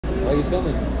Why are you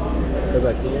filming? Because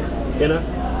I can. Can I?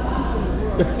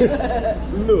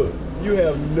 Look, you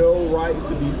have no rights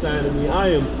to be signing me. I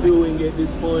am suing at this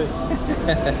point.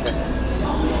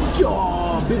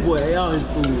 Oh, big boy, ate all his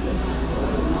food.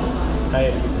 I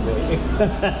had to get you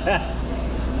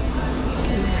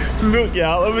back. Look,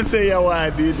 y'all, let me tell y'all why I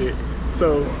did it.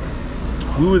 So,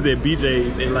 we was at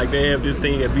BJ's, and like they have this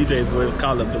thing at BJ's where it's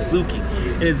called a bazooki.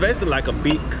 And it's basically like a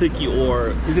big cookie,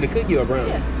 or is it a cookie or a brownie?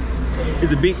 Yeah.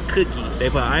 It's a big cookie. They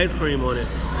put ice cream on it,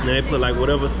 and they put like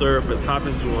whatever syrup and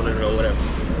toppings you want on it or whatever.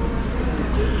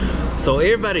 So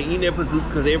everybody eating their bazooka,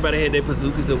 because everybody had their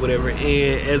bazookas or whatever.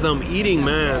 And as I'm eating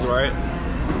mine, right,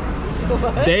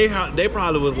 they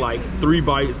probably was like 3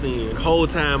 bites in. Whole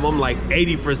time I'm like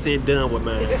 80% done with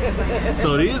mine.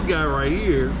 So this guy right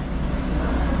here,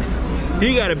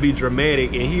 he gotta be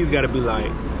dramatic, and he's gotta be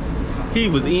like, he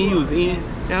was in.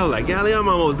 And I was like, golly, I'm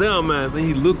almost done mine. And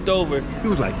he looked over, he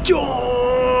was like,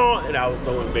 yo! And I was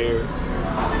so embarrassed.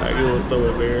 Like, it was so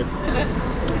embarrassed.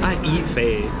 I eat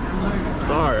fast.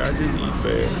 Sorry, I just eat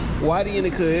fast. Whitey in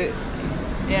the cut.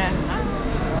 Yeah.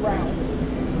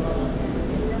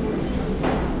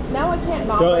 Now I can't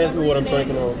not. Don't ask me what I'm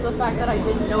drinking on. The fact that I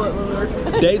didn't know it when we were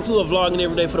drinking. Day 2 of vlogging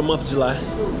every day for the month of July.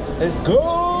 Let's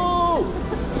go!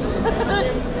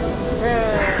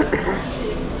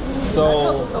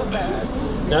 So bad.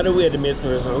 now that we're at the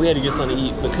Mexican restaurant, we had to get something to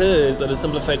eat because of the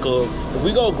simple fact of, if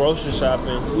we go grocery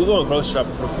shopping, we're going grocery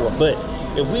shopping for the 4th. But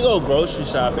if we go grocery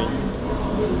shopping,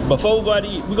 before we go out to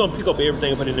eat, we're going to pick up everything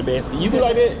and put it in the basket. You be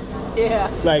like that?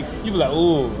 Yeah. Like, you be like,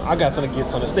 ooh, I got something to get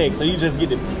some steak. So you just get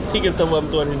to picking stuff up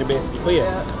and throw it in the basket. But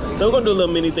yeah. So we're going to do a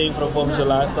little mini thing for the 4th of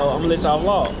July. So I'm going to let y'all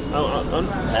vlog.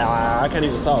 I can't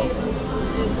even talk.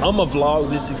 I'm going to vlog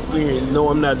this experience. No,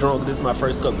 I'm not drunk. This is my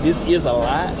first cup. This is a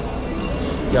lot.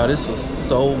 Y'all, this was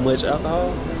so much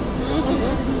alcohol.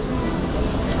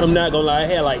 I'm not gonna lie, I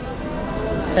had like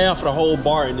half of the whole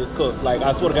bar in this cup. Like,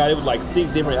 I swear to God, it was like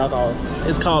 6 different alcohols.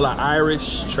 It's called an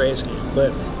Irish trash can,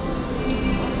 but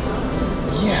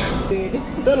yeah.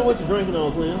 Tell them what you're drinking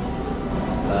on, Glenn.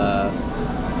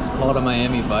 It's called a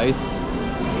Miami Vice,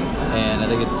 and I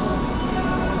think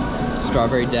it's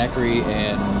strawberry daiquiri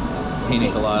and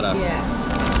pina colada. Yeah.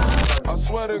 I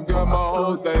swear to God, my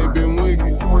whole thing been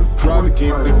wicked. Try to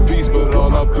keep the peace, but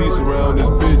all our peace around is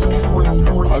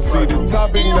bitches. I see the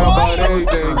topic now about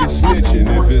everything is snitching.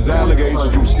 If it's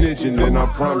allegations, you snitching, then I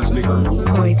promise, nigga.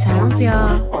 Corey Towns,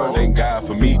 y'all. Thank God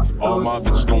for me. All my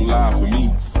bitches gon' lie for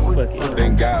me.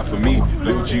 Thank God for me.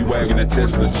 Little G-Wagon, that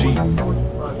Tesla cheap.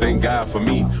 Thank God for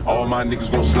me. All my niggas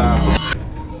gon' slide for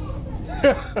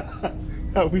me.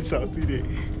 I wish y'all see that.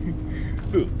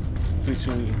 Look, bitch,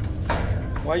 you mean.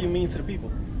 Why you mean to the people?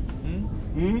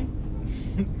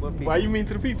 Why you mean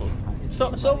to the people? Show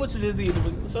what you just did.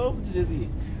 Show what you just did.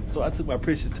 So I took my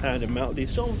precious time to mount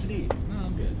this. Show what you did. No,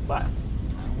 I'm good. Bye. I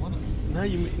don't want to.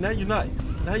 Now you're nice.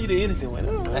 Now you're the innocent one.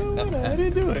 Oh, I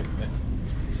didn't do it.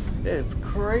 That's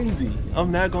crazy.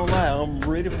 I'm not gonna lie. I'm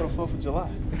ready for the 4th of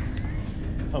July.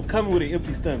 I'm coming with an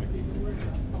empty stomach.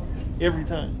 Every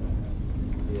time.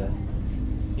 Yeah.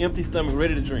 Empty stomach,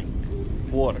 ready to drink.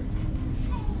 Water.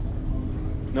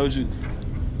 No juice.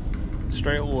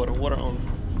 Straight water. Water only.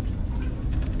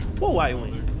 What white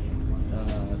wing? I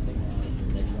think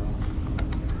next song.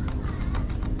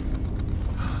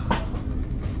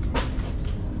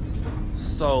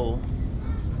 So,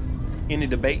 any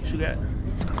debates you got?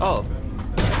 Oh.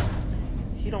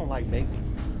 He don't like baked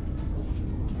beans.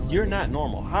 You're not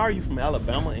normal. How are you from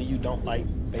Alabama and you don't like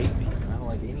baked beans? I don't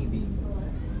like any beans.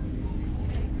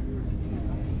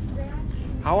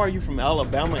 How are you from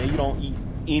Alabama and you don't eat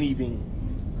any beans?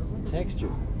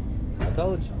 Texture. I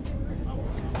told you.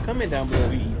 Comment down below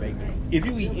if you eat baked beans.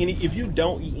 If you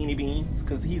don't eat any beans,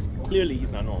 because he's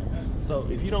not normal. So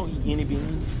if you don't eat any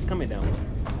beans, comment down below.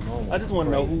 Normal. I just want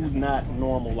to know who's not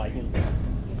normal like him.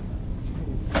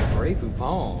 Grey Poupon.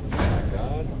 Oh my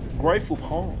God. Grey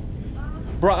Poupon.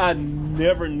 Bro, I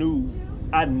never knew.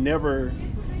 Get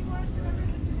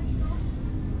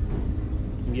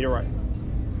it right.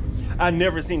 I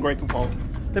never seen Grey Poupon.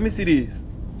 Let me see this.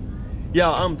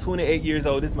 Y'all, I'm 28 years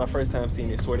old. This is my first time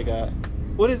seeing it, swear to God.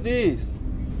 What is this?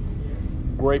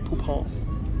 Grey Poupon.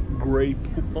 Grey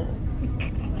Poupon.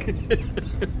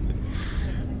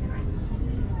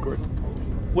 Grey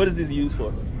Poupon. What is this used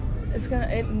for?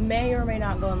 It may or may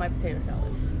not go in my potato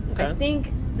salad. Okay. I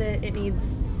think that it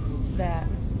needs that.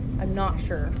 I'm not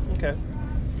sure. Okay.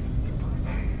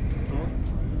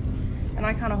 And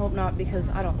I kind of hope not, because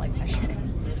I don't like that shit.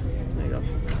 There you go.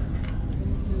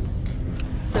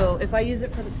 So if I use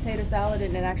it for the potato salad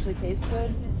and it actually tastes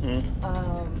good,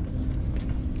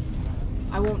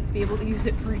 I won't be able to use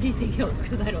it for anything else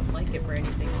because I don't like it for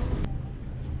anything else.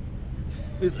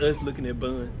 It's us looking at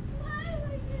buns.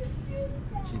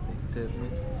 What do you think, Sesame?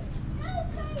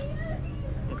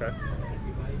 Okay.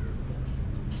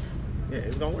 Yeah,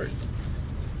 it's gonna work.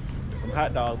 Some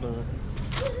hot dog buns.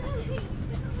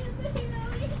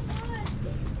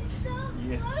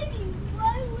 Yeah.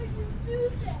 Why would you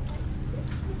do that?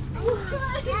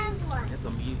 That's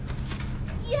some meat.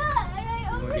 Yeah, and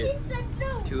I already said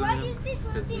no. Two of Why them, do you think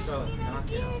we're because we going got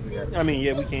to knockout. We got- I mean,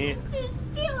 yeah, we can. to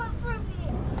steal it from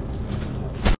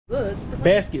me? Good.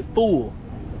 Basket full.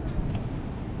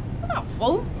 I'm not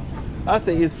full. I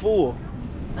say it's full.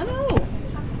 I know.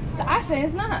 So I say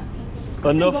it's not.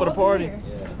 Enough for the party.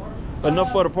 Yeah.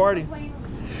 Enough for the party. Plates.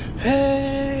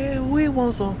 Hey, we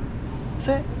want some.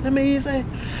 Say, let me hear you say.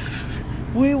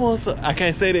 We want some. I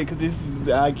can't say that because this is.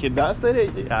 I cannot say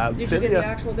that. I'll Did you tell get you. the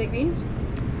actual baked beans?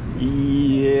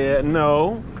 Yeah,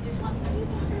 no. What are you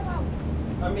talking about?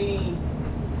 I mean,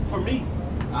 for me,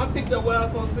 I picked up what I was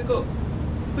supposed to pick up.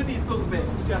 Put these cookies back.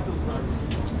 What y'all cookies first?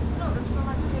 No, this is for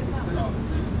my potato salad.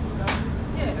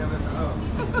 Yeah.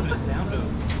 Put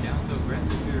it down so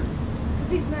aggressive here. Because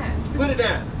he's mad. Put it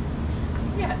down.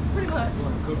 Yeah, pretty much.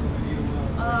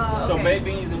 So Okay. baked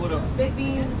beans and what else? Baked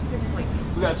beans, chicken plates.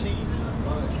 We got cheese.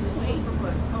 Wait for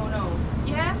what? Oh no.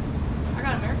 Yeah? I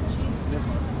got American cheese. This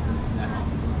one. Yeah.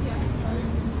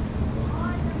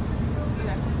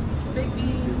 Yeah. Baked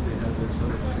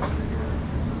beans.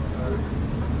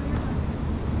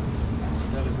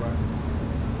 That is right.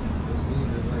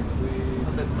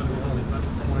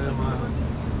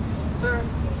 Sir,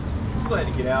 I'm glad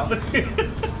to get out.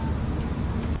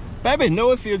 Baby,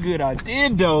 know it feel good. I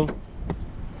did though.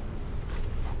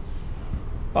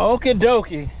 Okie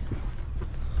dokie.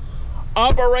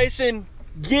 Operation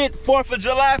Get 4th of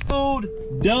July food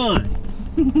done.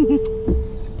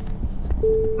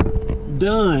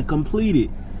 Done. Completed.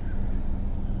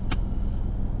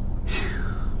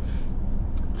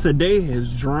 Today has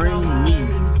drained me.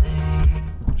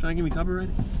 Trying to get me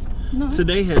copyrighted? No.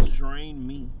 Today has drained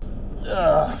me.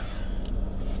 Ugh.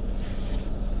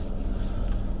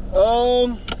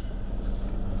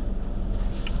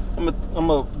 I'm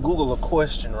gonna Google a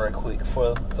question right quick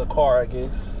for the car, I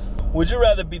guess. Would you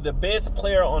rather be the best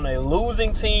player on a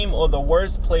losing team or the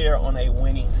worst player on a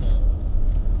winning team?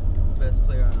 Best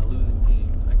player on a losing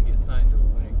team. I can get signed to a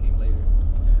winning team later.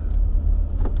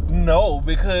 No,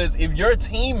 because if your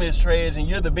team is trash and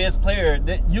you're the best player,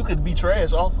 that you could be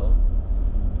trash also.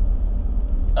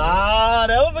 Ah,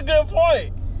 that was a good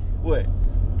point. What?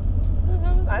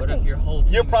 What if your whole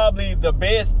team You're probably the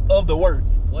best of the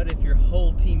worst. What if your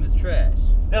whole team is trash?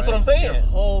 That's what I'm saying. Your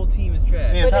whole team is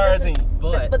trash. The entire doesn't- team.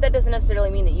 But that doesn't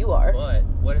necessarily mean that you are. But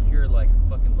what if you're like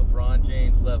fucking LeBron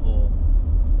James level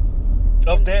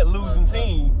Of that losing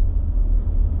team.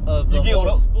 of the You get whole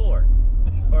what- sport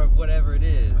or whatever it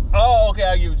is? Oh, okay,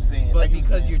 I get what you're saying. I But get what you're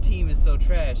because saying. your team is so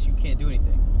trash, you can't do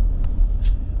anything.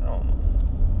 I don't know.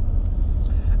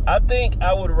 I think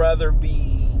I would rather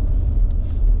be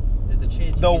There's a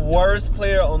chance you the get worst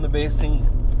player on the best team.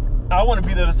 I want to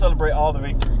be there to celebrate all the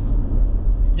victories.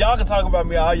 Y'all can talk about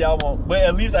me all y'all want, but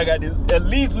at least I got this. At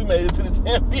least we made it to the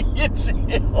championship.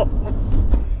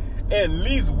 At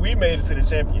least we made it to the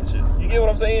championship. You get what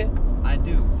I'm saying? I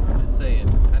do. I'm just saying.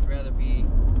 I'd rather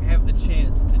have the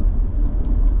chance to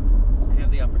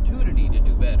have the opportunity to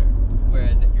do better.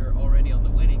 Whereas if you're already on the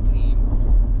winning team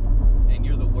and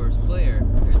you're the worst player,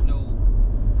 there's no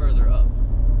further up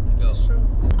to go. That's true.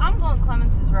 I'm going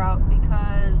Clemens' route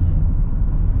because,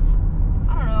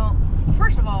 I don't know.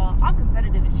 First of all, I'm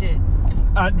competitive as shit.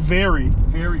 Very,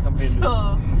 very competitive.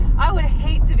 So I would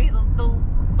hate to be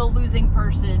the losing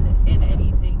person in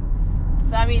anything.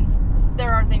 So I mean,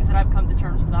 there are things that I've come to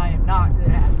terms with I am not good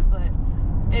at. But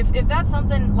if that's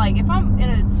something, like if I'm in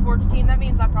a sports team, that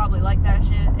means I probably like that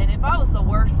shit. And if I was the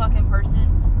worst fucking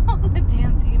person on the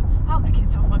damn team, I would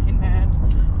get so fucking mad.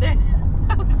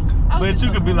 I would But get you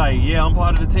so could be mad. like, yeah, I'm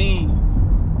part of the team.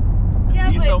 Yeah,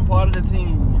 Be but some part of the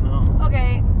team, you know?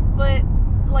 okay, but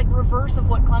like reverse of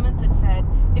what Clemens had said,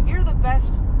 if you're the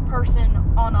best person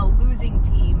on a losing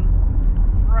team,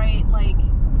 right? Like,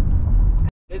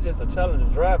 It's just a challenge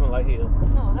of driving like hell.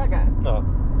 no, that guy. No.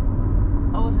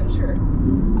 I wasn't sure.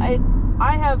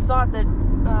 I have thought that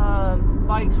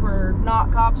bikes were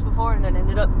not cops before, and then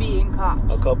ended up being cops.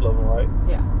 A couple of them, right?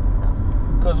 Yeah.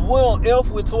 So Because we're on F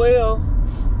with 12.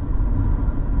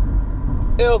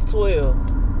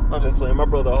 F12. I'm just playing. My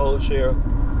brother, a whole sheriff.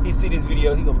 He see this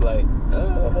video, he gonna be like,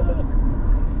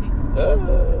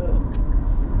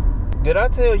 Did I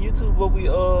tell YouTube what we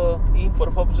eating for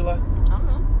the 4th of July? I don't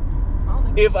know. I don't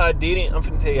think so. If I didn't, I'm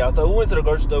finna tell y'all. So we went to the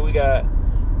grocery store. We got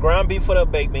ground beef for the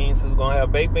baked beans. So we're gonna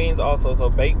have baked beans also. So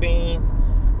baked beans.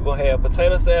 We're gonna have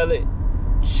potato salad,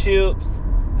 chips,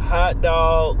 hot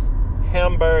dogs,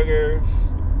 hamburgers,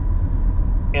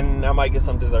 and I might get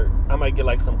some dessert. I might get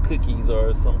like some cookies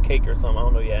or some cake or something. I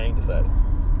don't know yet. I ain't decided.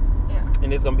 Yeah.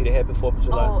 And it's gonna be the happy 4th of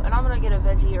July. Oh, and I'm gonna get a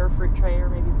veggie or a fruit tray or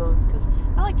maybe both because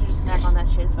I like to just snack on that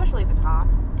shit, especially if it's hot.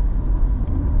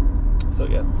 So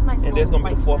yeah. It's a nice And that's gonna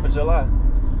be the 4th of July.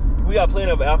 We got plenty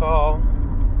of alcohol.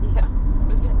 Yeah.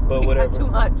 But We whatever. got too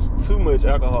much. Too much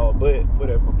alcohol, but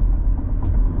whatever.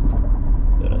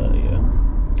 But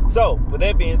yeah. So, with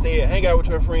that being said, hang out with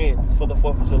your friends for the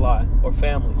 4th of July or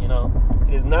family, you know.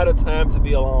 It is not a time to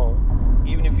be alone.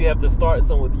 Even if you have to start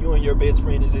something with you and your best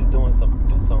friend is just doing something,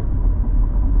 do something.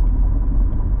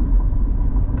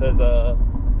 Because,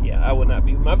 yeah, I would not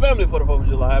be with my family for the 4th of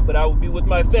July, but I would be with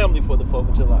my family for the 4th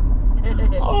of July.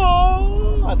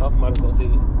 Oh, I thought somebody was going to say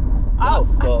it. Y'all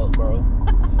suck, bro.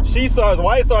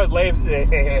 White Star's laughing.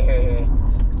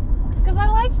 Because I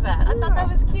liked that. I thought that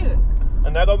was cute.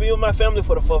 I'm not going to be with my family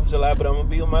for the 4th of July, but I'm going to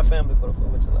be with my family for the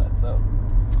 4th of July. So,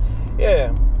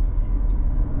 yeah.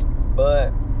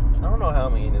 But I don't know how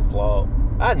many in this vlog.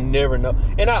 I never know.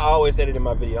 And I always said it in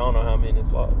my video. I don't know how many in this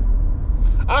vlog.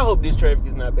 I hope this traffic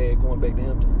is not bad going back to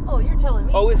Hampton. Oh, you're telling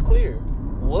me? Oh, it's clear.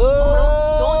 What?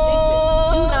 Oh, don't jinx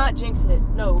it. Do not jinx it.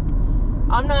 No.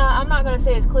 I'm not gonna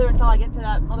say it's clear until I get to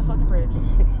that motherfucking bridge.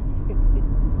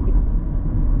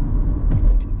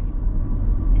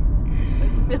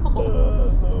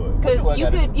 No.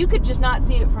 Because you could just not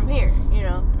see it from here, you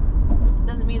know.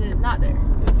 Doesn't mean that it's not there.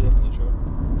 That's definitely true.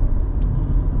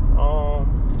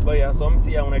 But yeah, so I'm gonna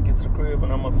see y'all when I get to the crib,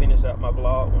 and I'm gonna finish out my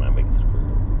vlog when I make it to the crib.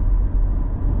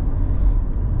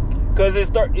 Cause it's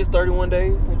 31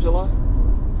 days in July.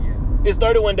 Yeah. It's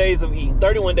 31 days of E.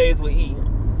 31 days with E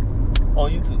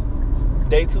on YouTube.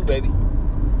 Day 2, baby.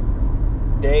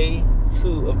 Day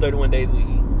 2 of 31 days with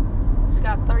E. Just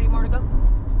got 30 more to go.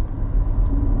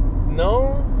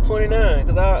 No, 29.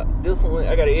 Cause I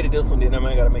gotta edit this one, then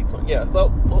I gotta make 20. Yeah. So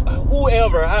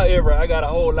however, I got a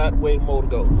whole lot way more to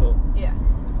go. So Yeah.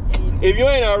 if you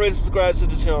ain't already subscribed to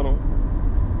the channel,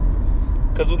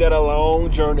 cause we got a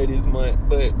long journey this month,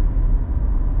 but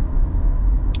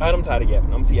I'm tired of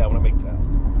yapping. I'm gonna see y'all when I make it to the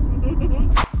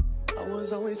house. I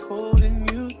was always holding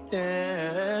you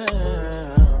down.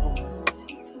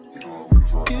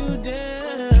 You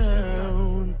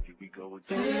down.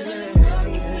 Baby.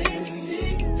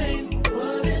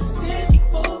 What is this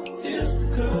for this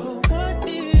girl? What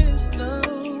is love?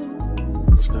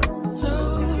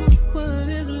 Love, what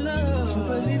is love? You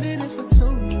believe it if I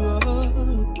told you all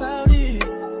about it?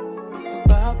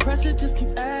 But our pressure just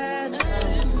keep adding.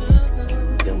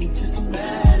 Then we just get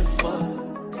mad and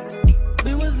fuck.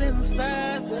 We was living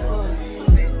fast as fuck.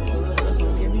 That's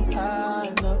what get me high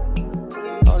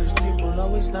enough. All these people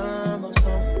always lying about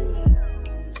something.